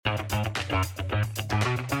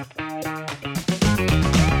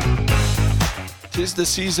'Tis the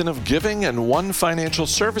season of giving, and one financial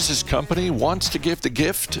services company wants to give the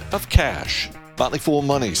gift of cash. Motley Fool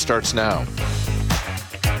Money starts now.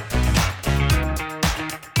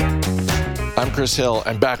 I'm Chris Hill.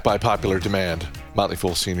 I'm back by popular demand. Motley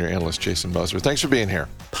Fool senior analyst Jason Moser. Thanks for being here.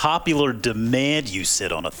 Popular demand? You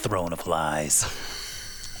sit on a throne of lies.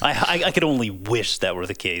 I could only wish that were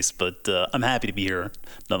the case, but I'm happy to be here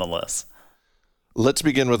nonetheless. Let's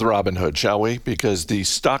begin with Robinhood, shall we? Because the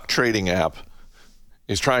stock trading app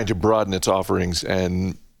is trying to broaden its offerings,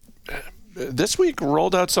 and this week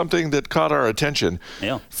rolled out something that caught our attention.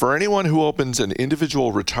 Yeah. For anyone who opens an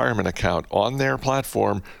individual retirement account on their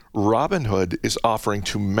platform, Robinhood is offering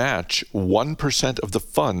to match 1% of the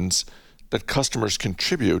funds that customers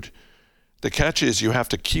contribute. The catch is you have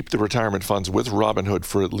to keep the retirement funds with Robinhood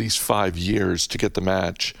for at least 5 years to get the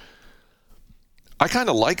match. I kind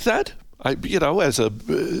of like that. As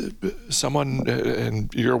someone,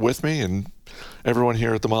 and you're with me, and everyone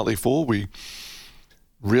here at the Motley Fool, we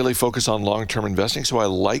really focus on long-term investing, so I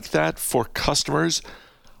like that for customers.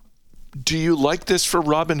 Do you like this for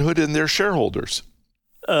Robinhood and their shareholders?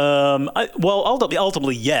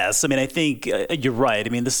 Ultimately, yes. I mean, I think you're right. I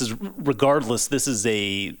mean, this is a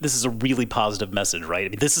really positive message, right? I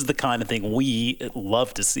mean, this is the kind of thing we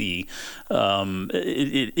love to see.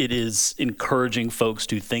 It is encouraging folks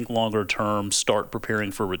to think longer term, start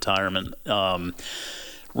preparing for retirement.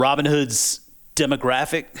 Robinhood's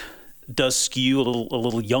demographic does skew a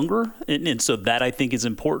little younger, and so that I think is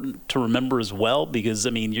important to remember as well, because I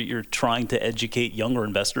mean you're trying to educate younger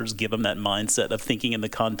investors, give them that mindset of thinking in the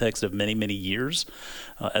context of many years,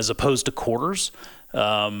 as opposed to quarters.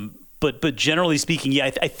 But generally speaking,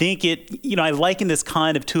 yeah, I think I liken this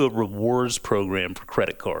kind of to a rewards program for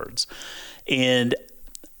credit cards, and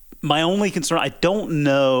my only concern, I don't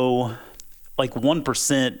know, like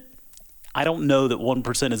 1%. I don't know that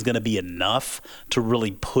 1% is going to be enough to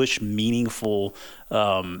really push meaningful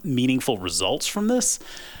results from this,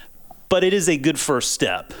 but it is a good first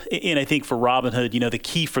step. And I think for Robinhood, the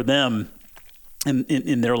key for them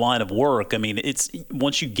in their line of work, I mean, it's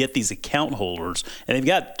once you get these account holders, and they've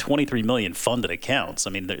got 23 million funded accounts.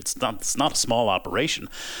 I mean, it's not a small operation.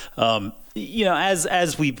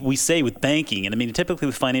 As we say with banking, and I mean, typically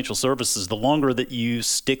with financial services, the longer that you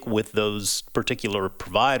stick with those particular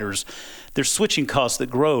providers, there's switching costs that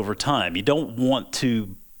grow over time. You don't want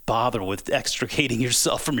to bother with extricating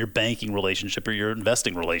yourself from your banking relationship or your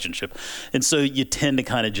investing relationship. And so you tend to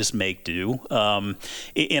kind of just make do.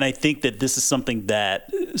 And I think that this is something that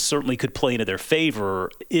certainly could play into their favor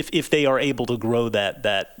if they are able to grow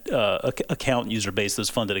that account user base, those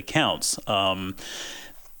funded accounts.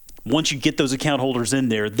 Once you get those account holders in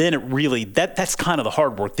there, then it really, that's kind of the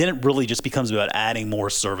hard work. Then it really just becomes about adding more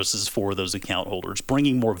services for those account holders,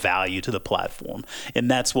 bringing more value to the platform. And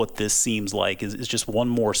that's what this seems like, is just one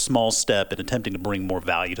more small step in attempting to bring more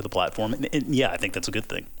value to the platform. And yeah, I think that's a good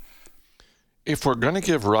thing. If we're going to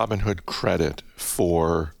give Robinhood credit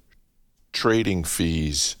for trading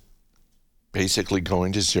fees basically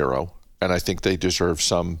going to zero, and I think they deserve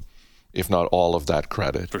some, if not all of that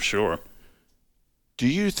credit. For sure. Do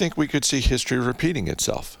you think we could see history repeating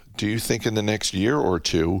itself? Do you think in the next year or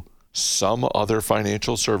two, some other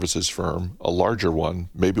financial services firm, a larger one,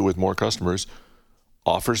 maybe with more customers,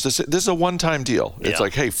 offers this? This is a one-time deal. It's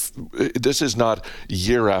like, hey, this is not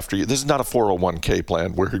year after year. This is not a 401k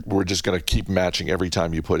plan where we're just going to keep matching every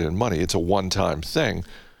time you put in money. It's a one-time thing.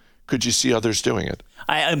 Could you see others doing it?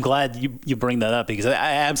 I'm glad you bring that up, because I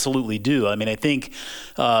absolutely do. I mean, I think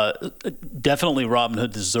definitely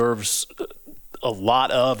Robinhood deserves a lot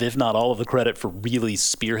of, if not all of the credit for really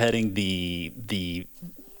spearheading the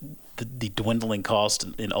dwindling cost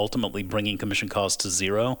and ultimately bringing commission costs to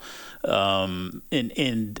zero. And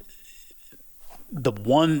the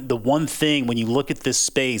one thing, when you look at this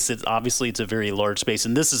space, it's a very large space,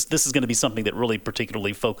 and this is going to be something that really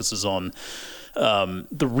particularly focuses on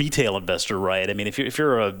the retail investor, right? I mean, if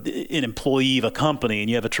you're an employee of a company and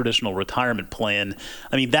you have a traditional retirement plan,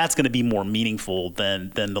 I mean, that's going to be more meaningful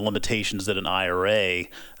than the limitations that an IRA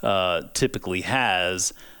typically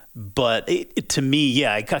has. But to me,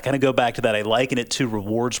 I kind of go back to that. I liken it to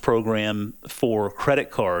rewards program for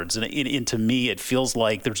credit cards. And to me, it feels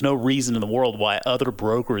like there's no reason in the world why other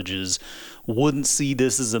brokerages wouldn't see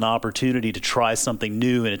this as an opportunity to try something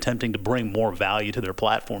new and attempting to bring more value to their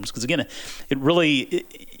platforms. Because again, it really,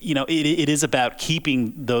 it is about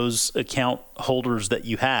keeping those account holders that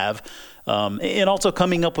you have, and also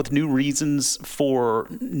coming up with new reasons for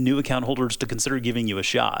new account holders to consider giving you a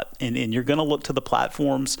shot. And you're going to look to the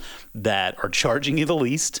platforms that are charging you the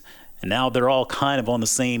least And now they're all kind of on the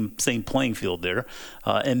same playing field there.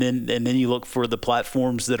 And then you look for the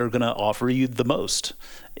platforms that are going to offer you the most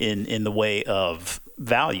in the way of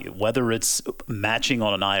value, whether it's matching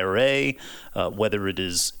on an IRA, whether it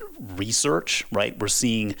is research, right? We're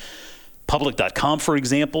seeing Public.com, for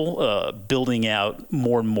example, building out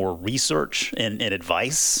more and more research and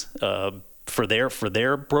advice for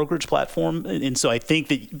their brokerage platform. And so I think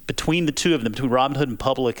that between the two of them, between Robinhood and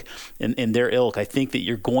Public and their ilk, I think that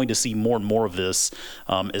you're going to see more and more of this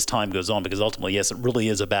as time goes on, because ultimately, yes, it really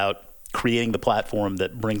is about creating the platform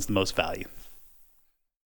that brings the most value.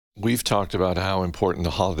 We've talked about how important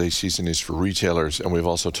the holiday season is for retailers, and we've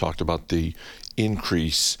also talked about the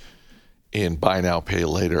increase in buy now, pay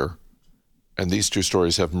later. And these two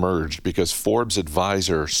stories have merged because Forbes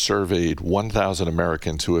Advisor surveyed 1,000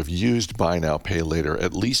 Americans who have used buy now, pay later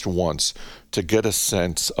at least once to get a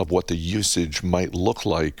sense of what the usage might look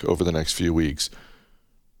like over the next few weeks.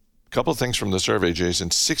 A couple of things from the survey, Jason.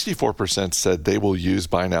 64% said they will use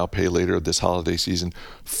buy now, pay later this holiday season.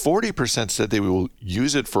 40% said they will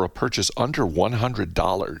use it for a purchase under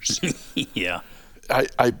 $100. Yeah.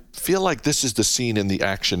 I feel like this is the scene in the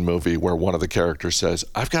action movie where one of the characters says,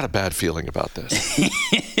 "I've got a bad feeling about this."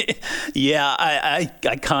 Yeah, I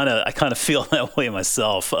kind of feel that way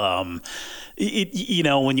myself. When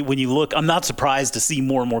you look, I'm not surprised to see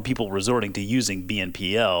more and more people resorting to using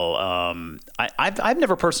BNPL. I've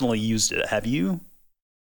never personally used it. Have you?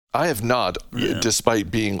 I have not,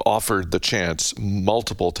 despite being offered the chance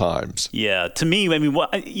multiple times. Yeah, to me, I mean,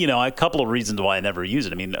 a couple of reasons why I never use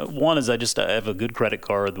it. I mean, one is I have a good credit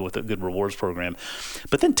card with a good rewards program,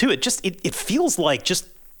 but then two, it feels like just,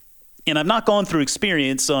 and I've not gone through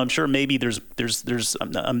experience, so I'm sure maybe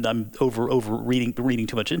I'm reading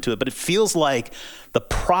too much into it, but it feels like the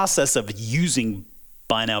process of using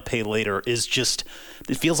buy now, pay later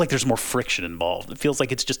it feels like there's more friction involved. It feels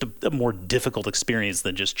like it's just a more difficult experience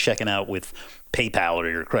than just checking out with PayPal or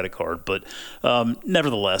your credit card. But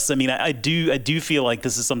nevertheless, I mean, I do feel like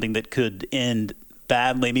this is something that could end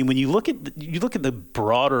badly. I mean, when you look at the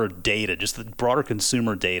broader data, just the broader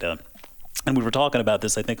consumer data, and we were talking about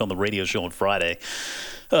this, I think, on the radio show on Friday.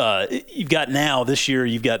 You've got now this year,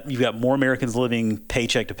 you've got more Americans living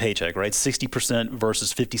paycheck to paycheck, right? 60%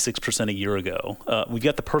 versus 56% a year ago. We've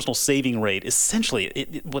got the personal saving rate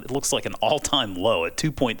essentially what it looks like an all-time low at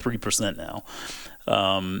 2.3% now.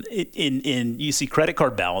 And you see credit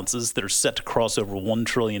card balances that are set to cross over $1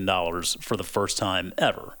 trillion for the first time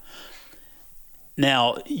ever.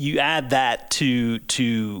 Now, you add that to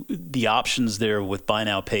the options there with buy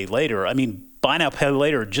now, pay later. I mean, buy now, pay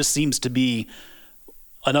later just seems to be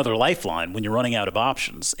another lifeline when you're running out of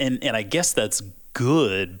options. And I guess that's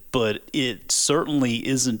good, but it certainly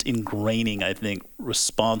isn't ingraining, I think,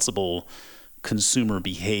 responsible consumer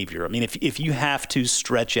behavior. I mean, if you have to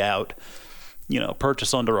stretch out,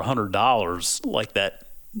 purchase under $100 like that,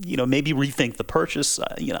 maybe rethink the purchase.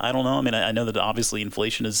 I don't know. I mean, I know that obviously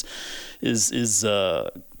inflation is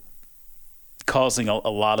causing a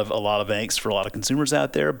lot of angst for a lot of consumers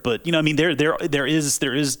out there. But there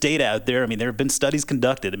is data out there. I mean, there have been studies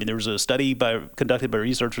conducted. I mean, there was a study conducted by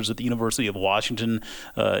researchers at the University of Washington,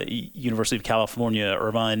 University of California,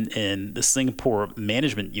 Irvine, and the Singapore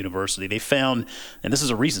Management University. They found, and this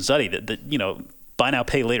is a recent study, that buy now,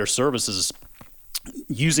 pay later services.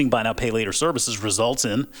 Using buy now, pay later services results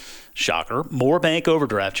in, shocker, more bank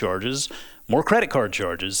overdraft charges, more credit card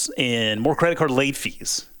charges, and more credit card late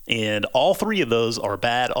fees. And all three of those are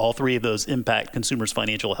bad. All three of those impact consumers'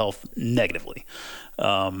 financial health negatively.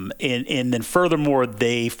 And then furthermore,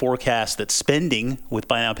 they forecast that spending with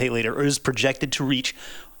buy now, pay later is projected to reach,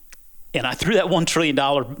 and I threw that $1 trillion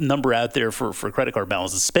number out there for credit card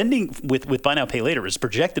balances. Spending with buy now, pay later is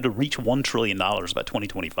projected to reach $1 trillion by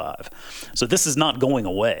 2025. So this is not going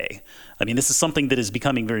away. I mean, this is something that is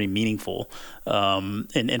becoming very meaningful.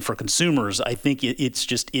 And for consumers, I think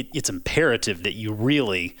it's imperative that you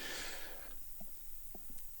really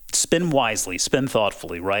spend wisely, spend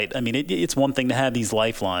thoughtfully, right? I mean, it's one thing to have these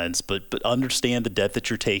lifelines, but understand the debt that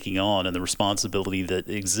you're taking on and the responsibility that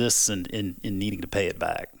exists in needing to pay it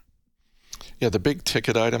back. Yeah, the big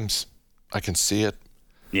ticket items, I can see it.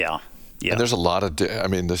 Yeah. And there's a lot of,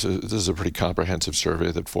 this is a pretty comprehensive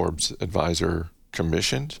survey that Forbes Advisor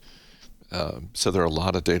commissioned. So there are a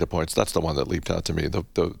lot of data points. That's the one that leaped out to me. The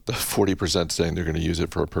 40% saying they're going to use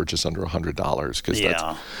it for a purchase under $100. Because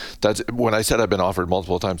that's when I said I've been offered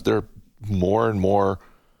multiple times, there are more and more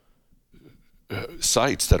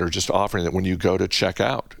sites that are just offering that when you go to check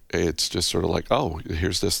out. It's just sort of like, oh,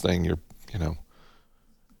 here's this thing,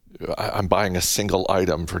 I'm buying a single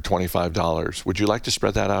item for $25. Would you like to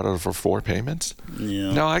spread that out over 4 payments?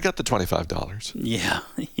 Yeah. No, I got the $25.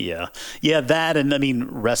 Yeah. That, and I mean,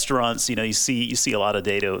 restaurants. You see a lot of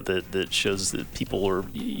data that shows that people are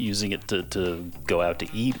using it to go out to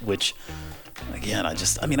eat. Which, again,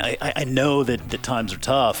 I know that times are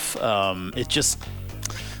tough. It just,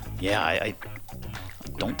 I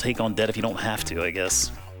don't take on debt if you don't have to, I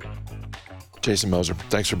guess. Jason Moser,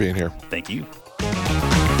 thanks for being here. Thank you.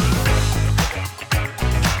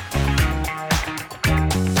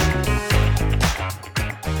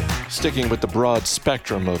 Sticking with the broad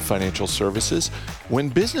spectrum of financial services, when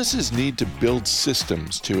businesses need to build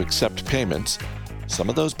systems to accept payments, some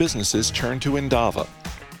of those businesses turn to Endava.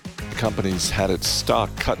 The company's had its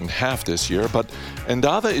stock cut in half this year, but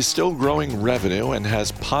Endava is still growing revenue and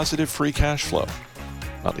has positive free cash flow.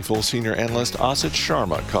 Motley Fool senior analyst Asit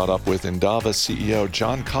Sharma caught up with Endava CEO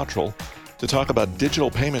John Cottrell to talk about digital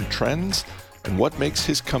payment trends and what makes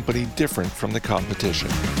his company different from the competition.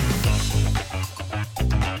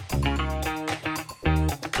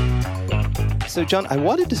 So, John, I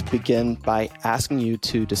wanted to begin by asking you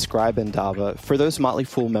to describe Endava for those Motley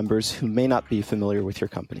Fool members who may not be familiar with your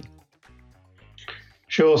company.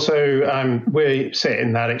 Sure. So we sit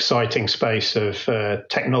in that exciting space of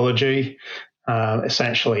technology,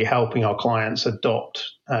 essentially helping our clients adopt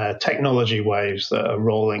technology waves that are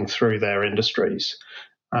rolling through their industries.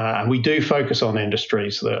 And we do focus on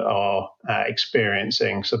industries that are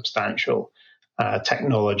experiencing substantial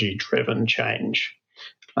technology-driven change.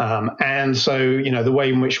 And so, the way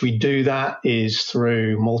in which we do that is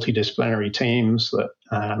through multidisciplinary teams that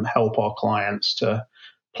help our clients to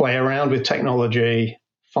play around with technology,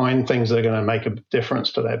 find things that are going to make a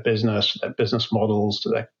difference to their business models,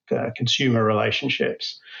 to their consumer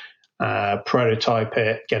relationships, prototype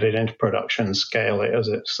it, get it into production, scale it as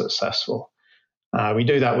it's successful. We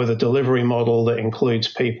do that with a delivery model that includes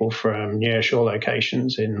people from nearshore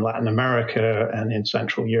locations in Latin America and in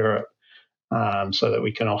Central Europe, so that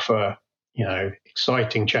we can offer,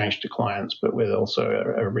 exciting change to clients, but with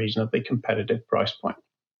also a reasonably competitive price point.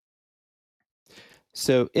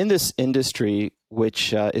 So in this industry,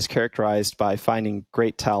 which is characterized by finding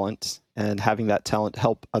great talent and having that talent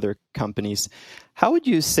help other companies, how would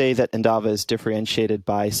you say that Endava is differentiated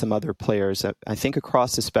by some other players? I think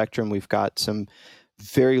across the spectrum, we've got some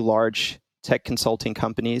very large tech consulting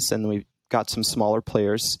companies, and we've got some smaller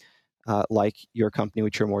players like your company,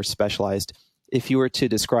 which are more specialized. If you were to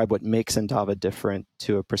describe what makes Endava different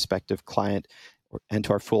to a prospective client and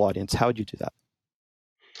to our full audience, how would you do that?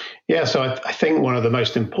 Yeah, so I think one of the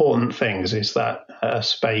most important things is that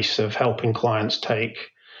space of helping clients take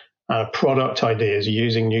product ideas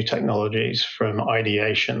using new technologies from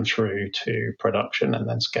ideation through to production and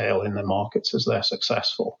then scale in the markets as they're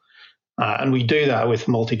successful. And we do that with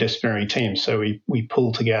multidisciplinary teams. So we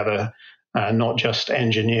pull together not just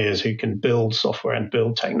engineers who can build software and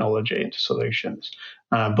build technology into solutions,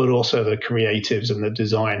 but also the creatives and the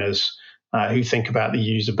designers who think about the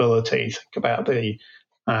usability, think about the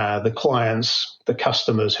clients, the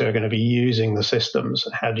customers who are going to be using the systems.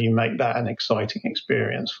 How do you make that an exciting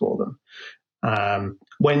experience for them?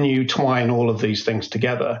 When you twine all of these things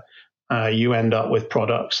together, you end up with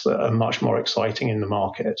products that are much more exciting in the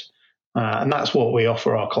market. And that's what we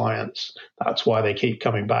offer our clients. That's why they keep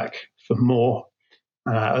coming back for more.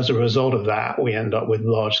 As a result of that, we end up with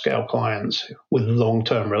large-scale clients with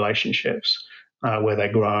long-term relationships where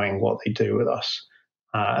they're growing what they do with us.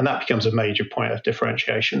 And that becomes a major point of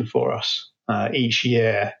differentiation for us. Each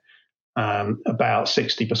year, about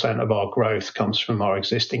 60% of our growth comes from our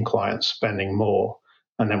existing clients spending more.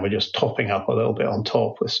 And then we're just topping up a little bit on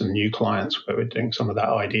top with some new clients where we're doing some of that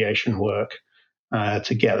ideation work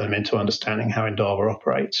to get them into understanding how Endava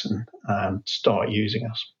operates and start using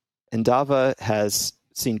us. Endava has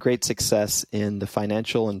seen great success in the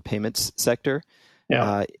financial and payments sector.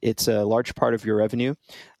 Yeah. It's a large part of your revenue.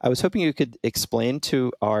 I was hoping you could explain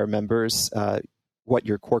to our members what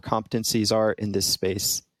your core competencies are in this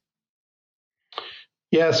space.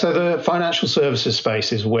 Yeah, so the financial services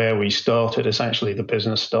space is where we started. Essentially, the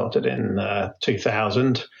business started in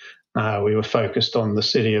 2000. We were focused on the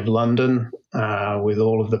City of London with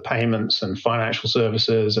all of the payments and financial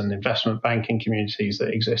services and investment banking communities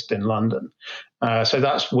that exist in London. So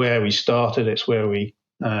that's where we started. It's where we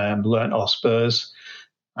learnt our spurs,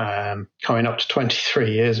 coming up to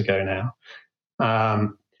 23 years ago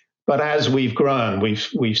now. But as we've grown,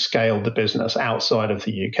 we've scaled the business outside of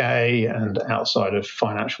the UK and outside of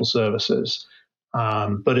financial services.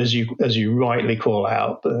 But as you rightly call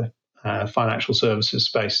out, the financial services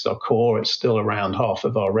space is our core. It's still around half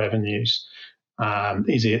of our revenues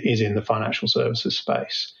is in the financial services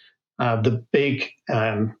space. The big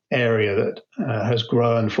area that has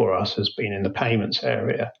grown for us has been in the payments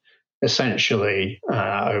area. Essentially,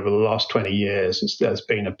 over the last 20 years, there's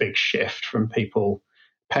been a big shift from people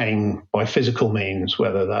paying by physical means,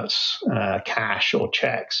 whether that's cash or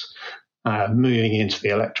checks, moving into the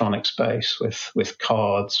electronic space with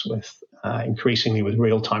cards, with increasingly with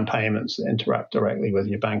real-time payments that interact directly with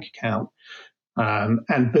your bank account,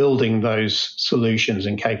 and building those solutions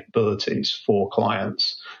and capabilities for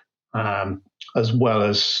clients, as well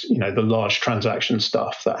as the large transaction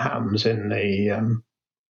stuff that happens in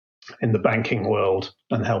the banking world,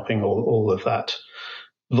 and helping all of that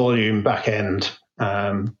volume back end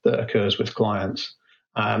that occurs with clients.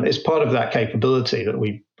 It's part of that capability that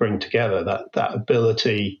we bring together, that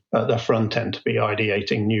ability at the front end to be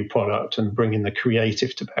ideating new product and bringing the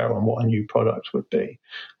creative to bear on what a new product would be,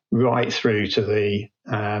 right through to the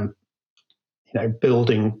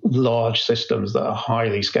building large systems that are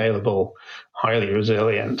highly scalable, highly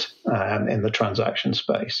resilient in the transaction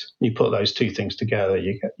space. You put those two things together,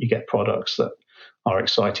 you get products that are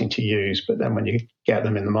exciting to use, but then when you get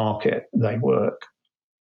them in the market, they work.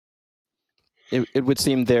 It would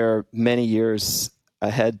seem there are many years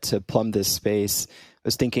ahead to plumb this space. I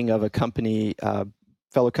was thinking of a company,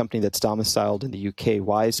 fellow company that's domiciled in the UK,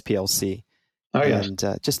 Wise PLC. Oh, yes.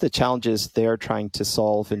 And just the challenges they're trying to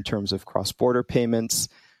solve in terms of cross-border payments,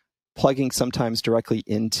 plugging sometimes directly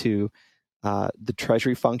into the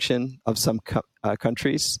treasury function of some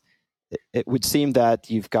countries. It would seem that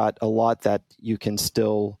you've got a lot that you can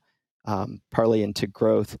still parlay into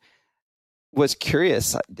growth. Was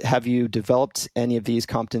curious, have you developed any of these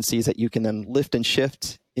competencies that you can then lift and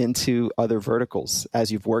shift into other verticals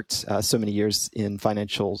as you've worked so many years in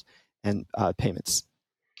financials and payments?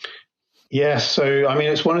 Yes. So, I mean,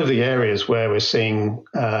 it's one of the areas where we're seeing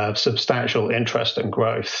substantial interest and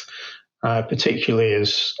growth, particularly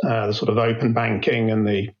as the sort of open banking and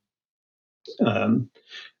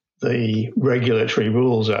the regulatory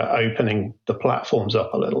rules are opening the platforms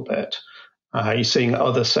up a little bit. You're seeing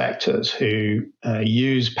other sectors who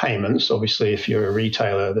use payments. Obviously, if you're a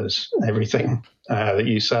retailer, there's everything that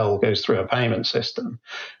you sell goes through a payment system.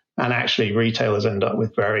 And actually, retailers end up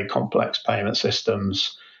with very complex payment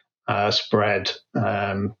systems spread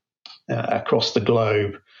across the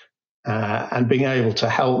globe, and being able to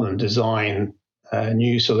help them design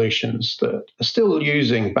new solutions that are still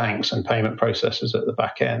using banks and payment processors at the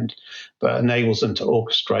back end, but enables them to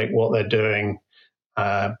orchestrate what they're doing,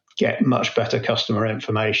 get much better customer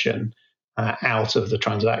information out of the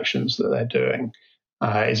transactions that they're doing,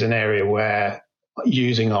 is an area where,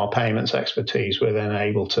 using our payments expertise, we're then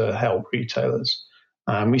able to help retailers.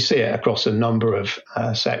 We see it across a number of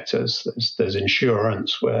sectors. There's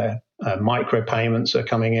insurance, where micropayments are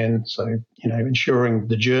coming in. So, ensuring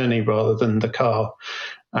the journey rather than the car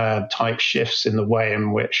type shifts in the way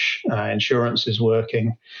in which insurance is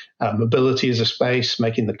working. Mobility is a space,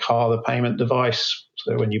 making the car the payment device.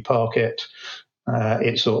 So when you park it,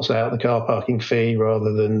 it sorts out the car parking fee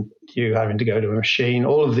rather than you having to go to a machine.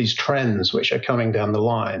 All of these trends which are coming down the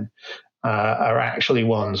line are actually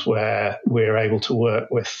ones where we're able to work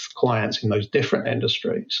with clients in those different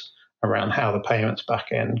industries around how the payments back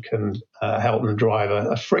end can help them drive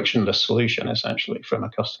a frictionless solution, essentially, from a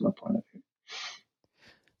customer point of view.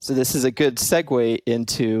 So this is a good segue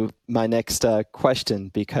into my next question,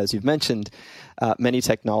 because you've mentioned many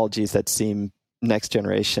technologies that seem next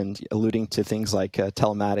generation, alluding to things like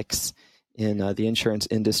telematics in the insurance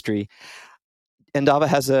industry. Endava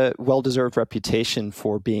has a well-deserved reputation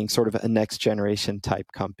for being sort of a next-generation type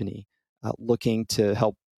company, looking to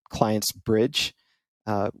help clients bridge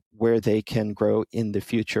where they can grow in the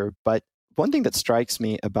future. But one thing that strikes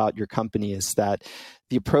me about your company is that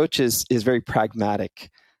the approach is very pragmatic.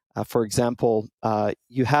 For example,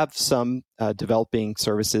 you have some developing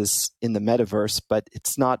services in the metaverse, but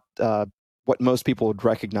it's not what most people would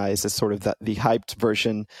recognize as sort of the hyped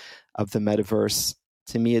version of the metaverse.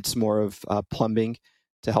 To me, it's more of plumbing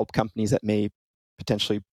to help companies that may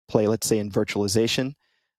potentially play, let's say, in virtualization,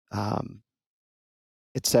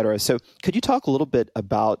 et cetera. So could you talk a little bit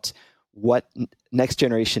about what next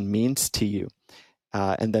generation means to you?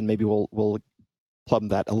 And then maybe we'll plumb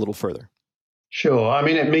that a little further. Sure. I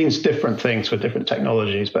mean, it means different things for different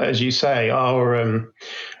technologies. But as you say, our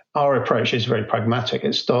approach is very pragmatic.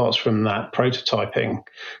 It starts from that prototyping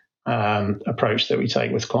approach that we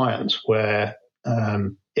take with clients, where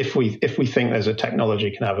if we think there's a technology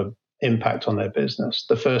can have an impact on their business,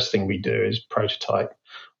 the first thing we do is prototype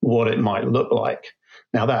what it might look like.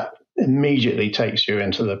 Now, that immediately takes you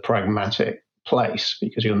into the pragmatic place,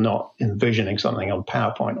 because you're not envisioning something on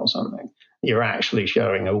PowerPoint or something. You're actually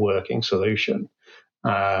showing a working solution.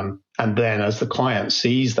 And then as the client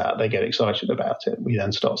sees that, they get excited about it. We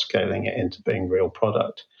then start scaling it into being real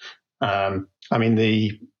product. Talking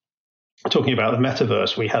about the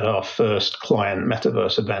metaverse, we had our first client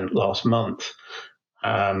metaverse event last month,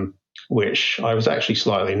 which I was actually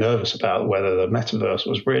slightly nervous about whether the metaverse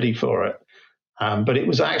was ready for it. But it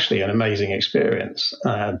was actually an amazing experience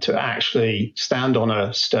to actually stand on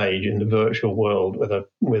a stage in the virtual world with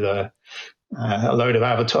a load of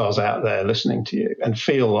avatars out there listening to you and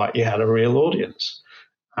feel like you had a real audience.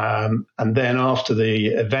 And then after the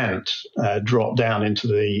event, drop down into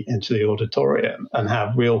the auditorium and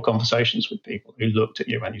have real conversations with people who looked at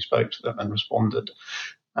you when you spoke to them and responded.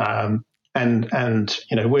 And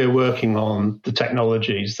we're working on the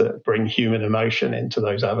technologies that bring human emotion into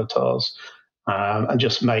those avatars and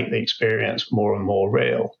just make the experience more and more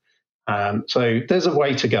real. So there's a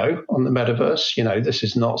way to go on the metaverse. This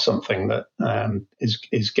is not something that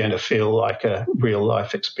is going to feel like a real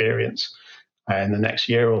life experience in the next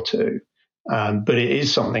year or two. But it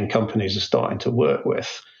is something companies are starting to work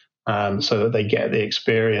with so that they get the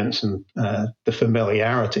experience and the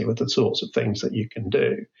familiarity with the sorts of things that you can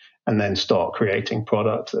do, and then start creating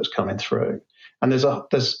product that's coming through. And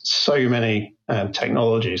there's so many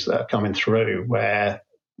technologies that are coming through where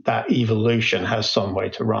that evolution has some way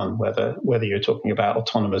to run, whether you're talking about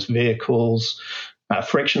autonomous vehicles,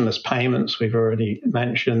 frictionless payments, we've already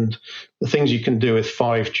mentioned, the things you can do with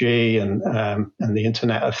 5G and the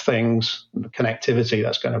Internet of Things, the connectivity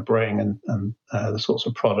that's going to bring, and the sorts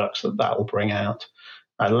of products that will bring out.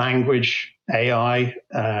 Language, AI,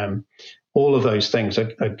 all of those things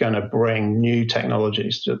are going to bring new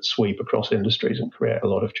technologies that sweep across industries and create a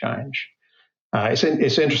lot of change.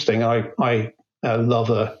 It's interesting. I love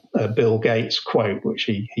a Bill Gates quote, which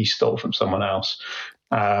he stole from someone else,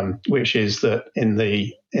 which is that in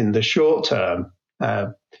the short term,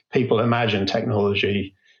 people imagine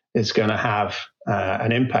technology is going to have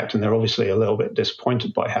an impact, and they're obviously a little bit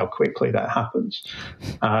disappointed by how quickly that happens.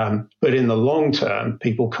 But in the long term,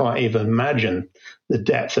 people can't even imagine the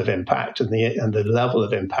depth of impact and the level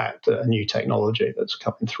of impact that a new technology that's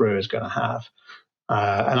coming through is going to have.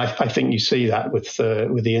 And I think you see that with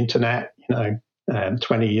the internet.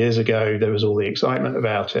 20 years ago, there was all the excitement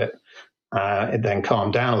about it. It then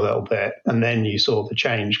calmed down a little bit, and then you saw the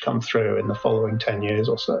change come through in the following 10 years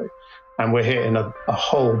or so. And we're hitting a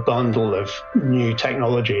whole bundle of new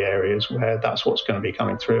technology areas where that's what's going to be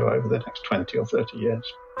coming through over the next 20 or 30 years.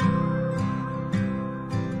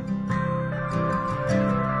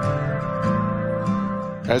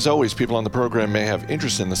 As always, people on the program may have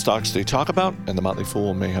interest in the stocks they talk about, and the Motley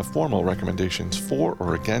Fool may have formal recommendations for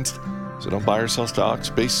or against, so don't buy or sell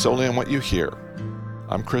stocks based solely on what you hear.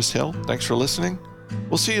 I'm Chris Hill. Thanks for listening.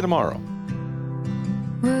 We'll see you tomorrow.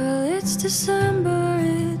 Well, it's December,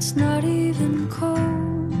 it's not even cold.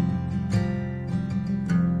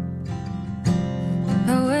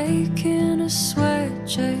 I wake in a sweat,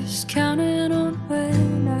 just counting on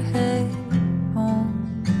when I had